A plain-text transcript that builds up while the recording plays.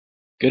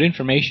Good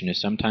information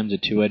is sometimes a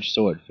two-edged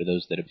sword for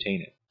those that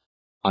obtain it.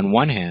 On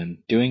one hand,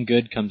 doing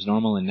good comes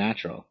normal and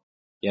natural,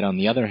 yet on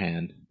the other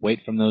hand,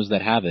 weight from those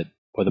that have it,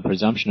 or the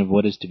presumption of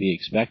what is to be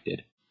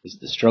expected, is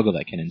the struggle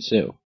that can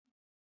ensue.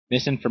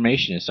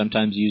 Misinformation is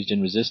sometimes used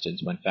in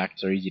resistance when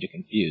facts are easy to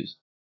confuse,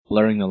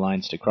 blurring the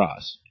lines to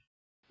cross.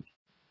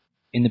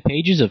 In the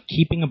pages of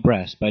Keeping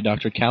Abreast by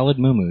Dr. Khalid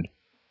Mahmood,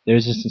 there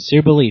is a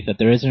sincere belief that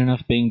there isn't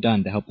enough being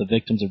done to help the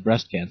victims of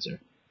breast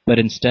cancer, but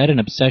instead an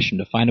obsession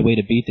to find a way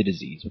to beat the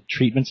disease with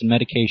treatments and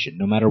medication,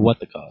 no matter what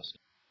the cost.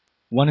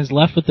 One is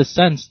left with the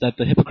sense that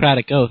the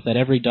Hippocratic oath that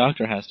every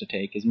doctor has to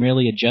take is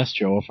merely a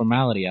gesture or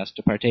formality asked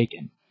to partake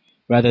in,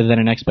 rather than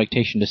an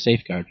expectation to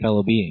safeguard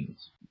fellow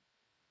beings.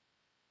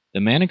 The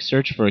manic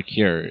search for a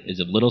cure is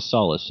of little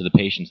solace to the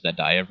patients that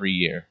die every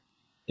year.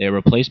 They are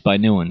replaced by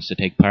new ones to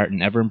take part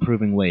in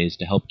ever-improving ways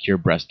to help cure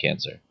breast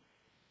cancer.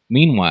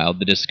 Meanwhile,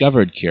 the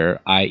discovered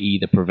cure, i.e.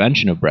 the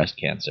prevention of breast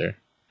cancer,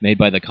 made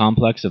by the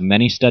complex of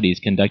many studies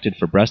conducted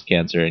for breast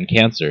cancer and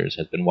cancers,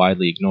 has been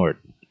widely ignored.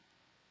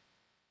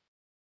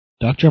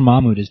 Dr.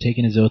 Mahmood has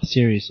taken his oath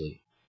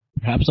seriously,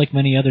 perhaps like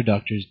many other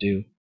doctors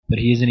do, but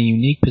he is in a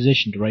unique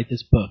position to write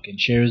this book and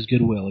share his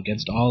goodwill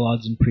against all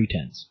odds and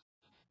pretense.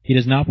 He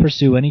does not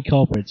pursue any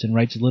culprits and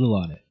writes little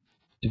on it,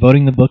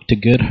 devoting the book to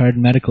good, hard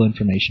medical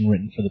information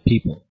written for the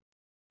people.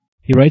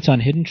 He writes on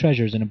hidden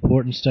treasures and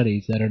important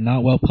studies that are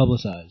not well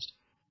publicized,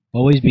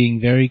 always being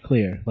very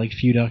clear, like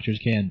few doctors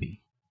can be.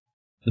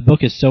 The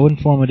book is so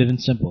informative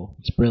and simple,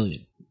 it's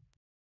brilliant.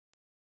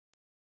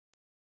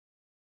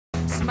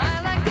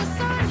 Smile like the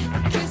sun,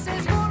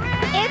 kisses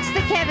forever. It's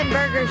the Kevin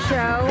Berger Show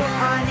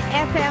on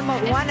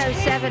FM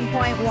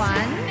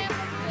 107.1.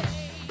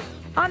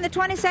 On the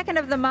 22nd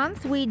of the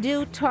month, we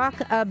do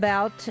talk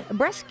about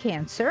breast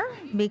cancer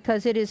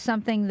because it is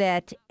something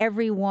that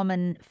every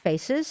woman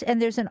faces, and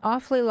there's an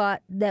awfully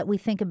lot that we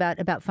think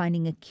about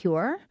finding a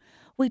cure.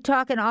 We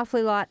talk an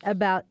awfully lot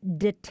about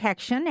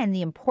detection and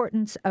the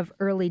importance of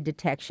early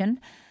detection.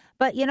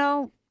 But, you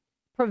know,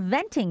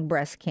 preventing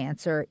breast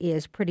cancer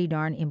is pretty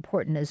darn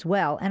important as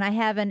well. And I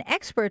have an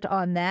expert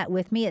on that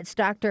with me. It's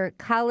Dr.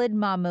 Khalid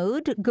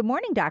Mahmood. Good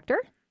morning,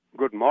 doctor.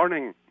 Good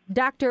morning.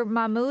 Dr.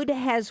 Mahmood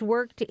has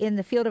worked in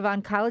the field of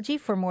oncology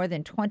for more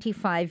than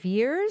 25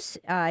 years.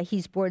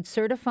 He's board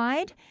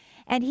certified,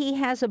 and he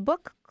has a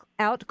book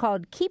out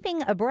called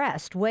Keeping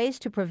Abreast, Ways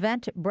to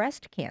Prevent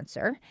Breast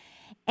Cancer.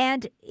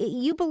 And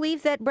you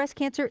believe that breast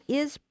cancer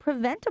is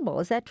preventable.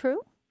 Is that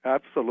true?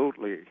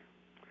 Absolutely.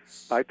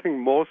 I think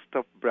most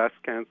of breast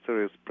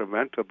cancer is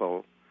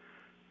preventable,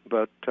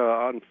 but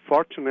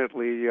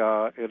unfortunately,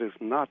 it is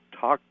not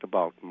talked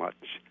about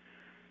much.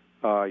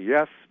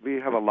 Yes, we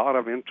have a lot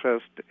of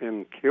interest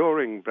in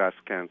curing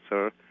breast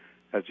cancer,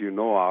 as you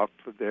know of.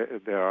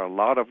 There are a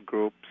lot of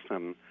groups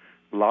and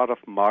a lot of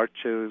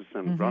marches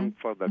and run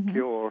for the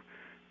cure,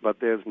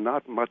 but there's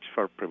not much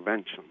for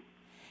prevention.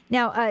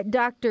 Now,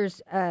 Dr.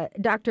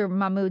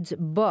 Mahmood's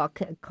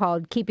book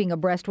called Keeping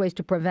Abreast, Ways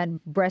to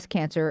Prevent Breast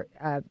Cancer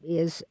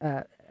is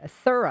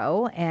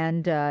thorough,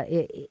 and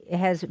it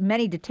has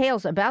many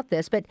details about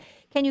this. But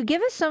can you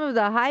give us some of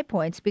the high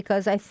points?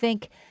 Because I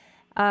think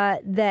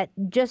that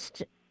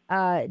just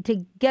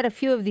to get a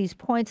few of these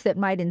points that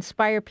might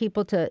inspire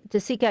people to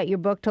seek out your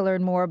book to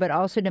learn more, but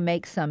also to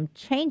make some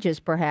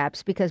changes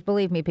perhaps, because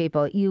believe me,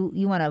 people,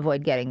 you want to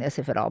avoid getting this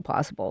if at all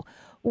possible.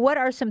 What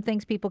are some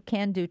things people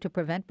can do to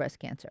prevent breast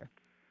cancer?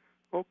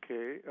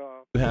 Okay.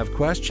 You have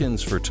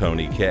questions for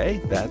Tony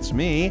K, that's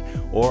me,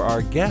 or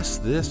our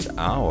guest this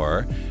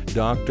hour,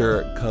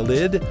 Dr.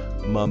 Khalid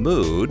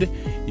Mahmood.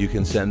 You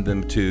can send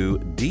them to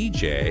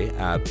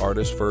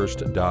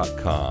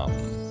dj@artistfirst.com.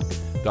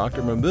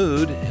 Dr.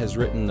 Mahmood has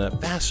written a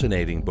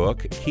fascinating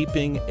book,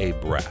 Keeping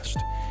Abreast.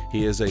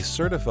 He is a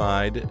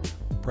certified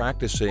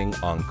practicing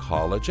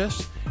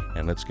oncologist,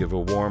 and let's give a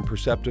warm,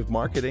 perceptive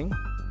marketing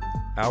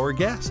our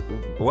guest.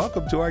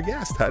 Welcome to our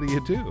guest. How do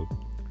you do?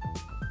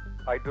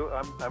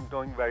 I'm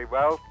doing very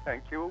well.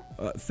 Thank you.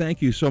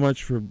 Thank you so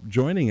much for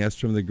joining us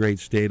from the great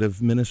state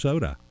of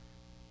Minnesota.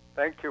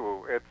 Thank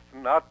you. It's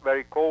not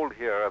very cold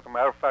here. As a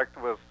matter of fact,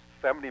 it was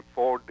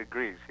 74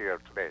 degrees here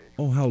today.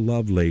 Oh, how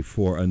lovely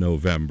for a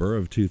November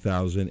of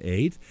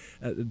 2008.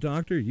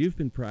 Doctor, you've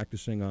been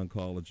practicing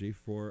oncology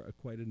for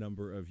quite a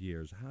number of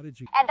years. How did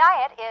you... And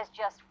diet is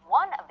just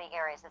one of the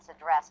areas that's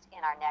addressed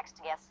in our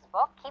next guest's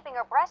book, Keeping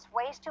Abreast,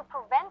 Ways to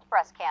Prevent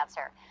Breast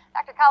Cancer.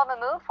 Dr. Khalid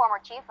Mahmood,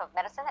 former chief of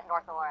medicine at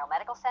North Memorial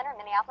Medical Center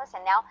in Minneapolis,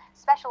 and now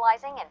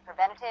specializing in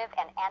preventative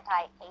and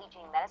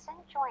anti-aging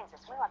medicine, joins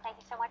us. We want to thank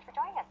you so much for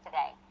joining us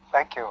today.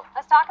 Thank you.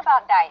 Let's talk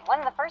about diet.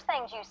 One of the first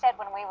things you said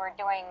when we were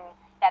doing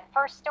that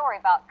first story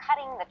about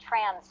cutting the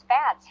trans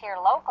fats here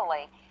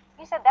locally,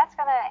 you said that's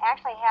going to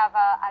actually have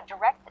a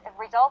direct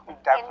result in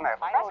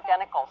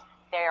bioidenticals.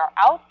 They are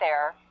out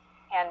there,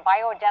 and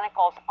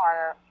bioidenticals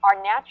are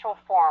natural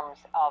forms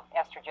of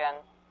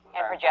estrogen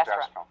and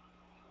progesterone.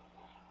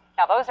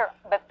 Now those are,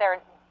 but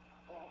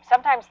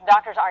sometimes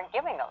doctors aren't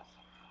giving those.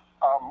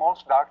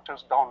 Most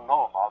doctors don't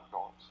know about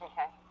those.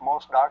 Okay.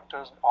 Most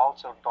doctors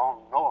also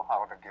don't know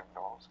how to give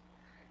those.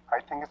 I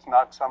think it's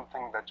not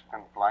something that you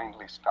can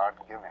blindly start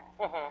giving.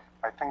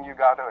 I think you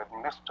got to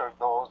administer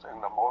those in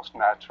the most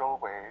natural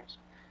ways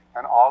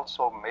and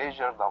also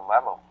measure the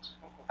levels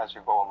as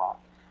you go along.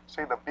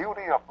 See, the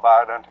beauty of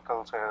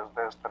bioidenticals is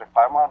this, that if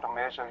I want to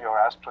measure your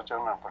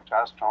estrogen and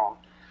progesterone,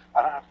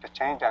 I don't have to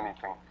change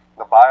anything.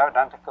 The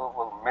bioidentical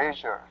will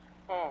measure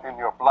in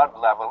your blood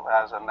level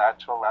as a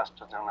natural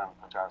estrogen and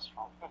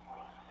progesterone.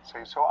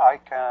 See, so I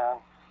can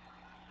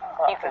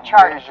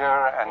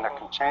measure and I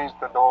can change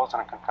the dose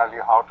and I can tell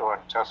you how to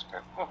adjust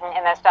it.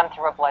 And that's done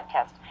through a blood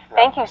test. Yeah.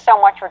 Thank you so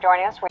much for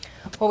joining us.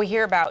 Well, we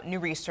hear about new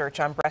research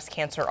on breast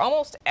cancer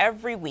almost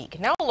every week.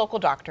 Now a local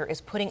doctor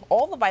is putting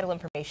all the vital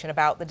information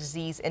about the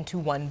disease into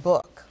one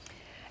book.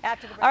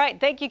 All right,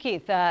 thank you,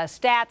 Keith.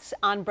 Stats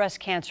on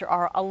breast cancer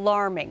are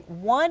alarming.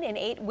 1 in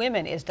 8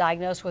 women is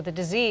diagnosed with the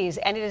disease,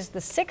 and it is the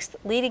 6th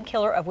leading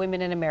killer of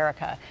women in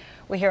America.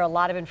 We hear a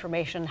lot of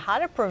information on how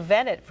to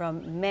prevent it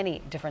from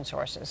many different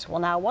sources. Well,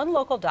 now one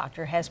local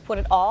doctor has put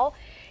it all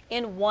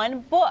in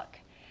one book,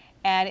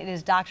 and it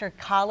is Dr.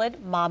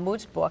 Khalid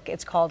Mahmood's book.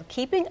 It's called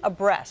Keeping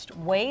Abreast: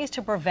 Ways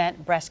to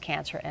Prevent Breast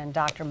Cancer. And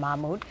Dr.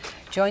 Mahmood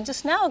joins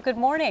us now. Good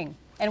morning.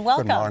 And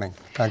welcome. Good morning.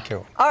 Thank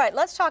you. All right,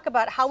 let's talk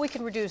about how we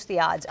can reduce the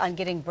odds on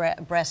getting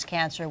breast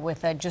cancer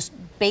with just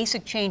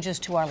basic changes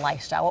to our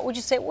lifestyle. What would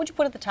you say? What would you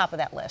put at the top of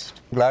that list?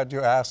 Glad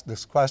you asked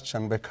this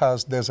question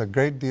because there's a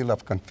great deal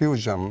of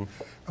confusion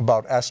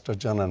about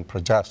estrogen and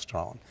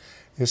progesterone.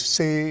 You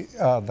see,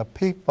 the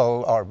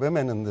people or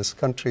women in this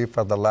country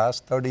for the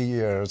last 30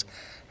 years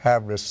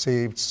have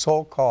received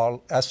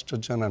so-called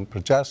estrogen and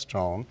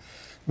progesterone,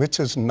 which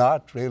is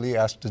not really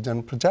estrogen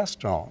and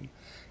progesterone.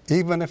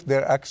 Even if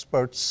their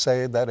experts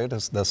say that it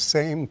is the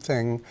same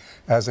thing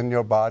as in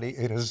your body,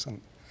 it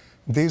isn't.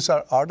 These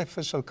are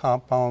artificial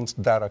compounds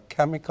that are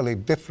chemically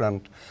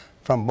different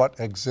from what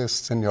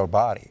exists in your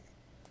body.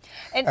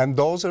 And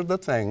those are the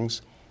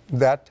things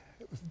that,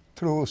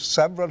 through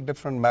several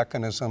different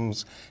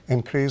mechanisms,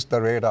 increase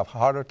the rate of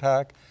heart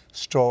attack,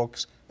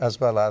 strokes, as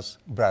well as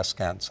breast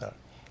cancer.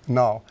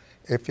 Now,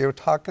 if you're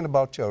talking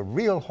about your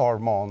real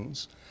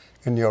hormones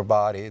in your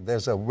body,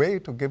 there's a way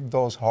to give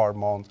those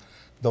hormones.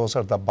 Those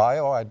are the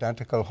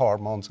bioidentical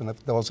hormones, and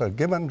if those are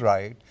given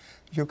right,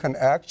 you can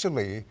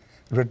actually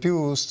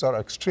reduce or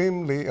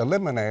extremely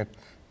eliminate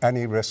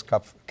any risk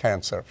of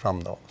cancer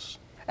from those.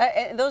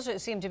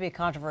 Those seem to be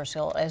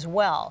controversial as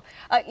well.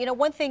 You know,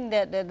 one thing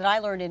that I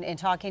learned in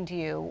talking to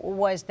you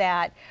was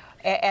that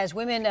as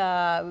women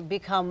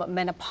become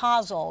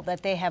menopausal,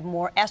 that they have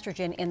more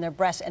estrogen in their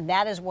breasts, and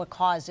that is what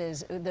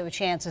causes the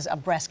chances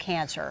of breast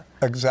cancer.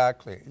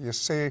 Exactly. You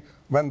see,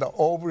 when the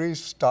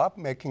ovaries stop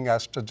making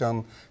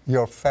estrogen,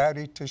 your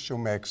fatty tissue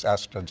makes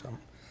estrogen.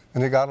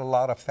 And you got a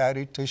lot of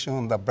fatty tissue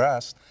in the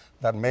breast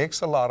that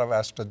makes a lot of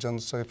estrogen.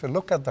 So if you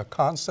look at the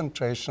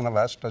concentration of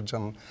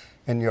estrogen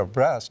in your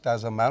breast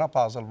as a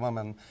menopausal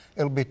woman,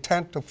 it'll be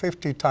 10 to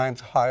 50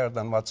 times higher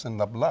than what's in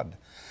the blood.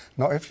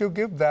 Now, if you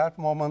give that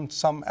woman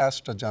some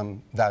estrogen,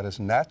 that is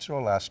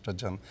natural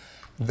estrogen,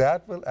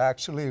 that will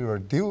actually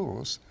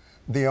reduce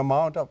the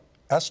amount of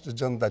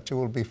estrogen that you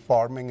will be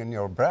forming in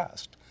your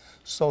breast.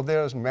 So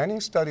there's many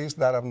studies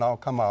that have now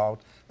come out.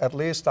 At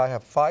least I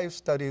have 5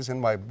 studies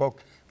in my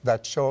book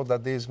that show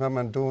that these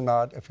women do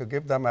not, if you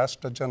give them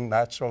estrogen,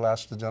 natural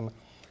estrogen,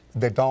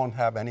 they don't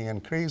have any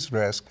increased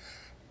risk.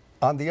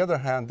 On the other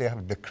hand, they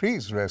have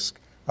decreased risk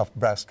of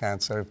breast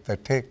cancer if they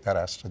take that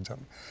estrogen.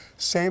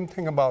 Same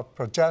thing about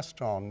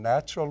progesterone.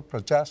 Natural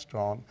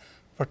progesterone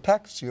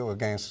protects you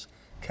against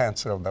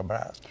cancer of the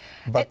breast,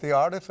 but the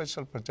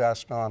artificial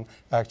progesterone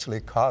actually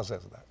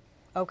causes that.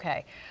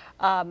 Okay.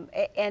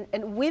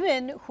 And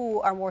women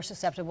who are more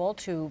susceptible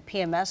to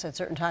PMS at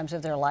certain times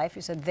of their life,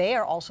 you said they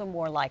are also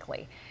more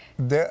likely.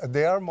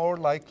 They are more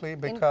likely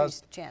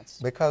because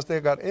they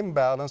got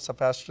imbalance of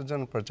estrogen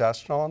and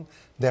progesterone.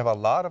 They have a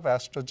lot of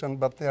estrogen,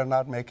 but they're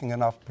not making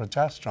enough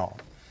progesterone.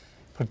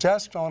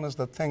 Progesterone is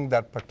the thing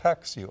that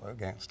protects you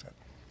against it.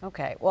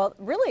 Okay, well,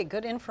 really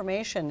good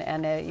information,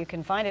 and you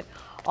can find it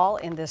all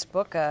in this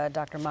book,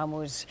 Dr.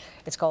 Mahmood's.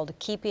 It's called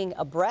Keeping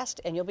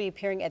Abreast, and you'll be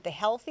appearing at the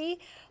Healthy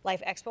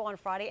Life Expo on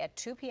Friday at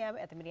 2 p.m.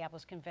 at the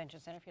Minneapolis Convention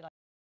Center. If you'd like